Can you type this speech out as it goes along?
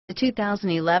The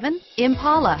 2011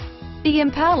 Impala. The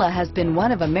Impala has been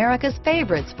one of America's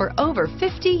favorites for over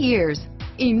 50 years.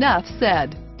 Enough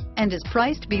said. And is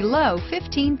priced below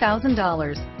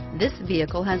 $15,000. This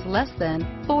vehicle has less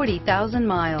than 40,000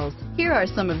 miles. Here are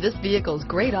some of this vehicle's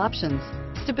great options: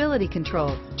 stability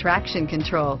control, traction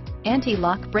control,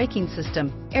 anti-lock braking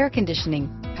system, air conditioning,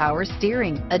 power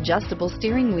steering, adjustable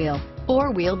steering wheel,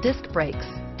 four-wheel disc brakes,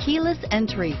 keyless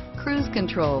entry, cruise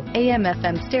control,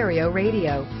 AM/FM stereo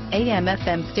radio,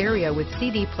 AM/FM stereo with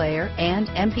CD player and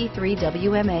MP3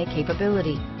 WMA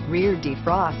capability, rear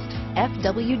defrost,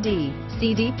 FWD,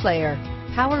 CD player,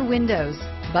 power windows,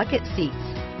 bucket seats,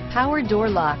 power door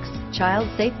locks, child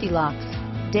safety locks,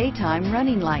 daytime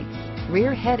running lights,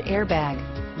 rear head airbag.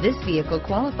 This vehicle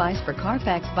qualifies for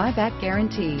CARFAX buyback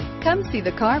guarantee. Come see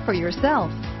the car for yourself.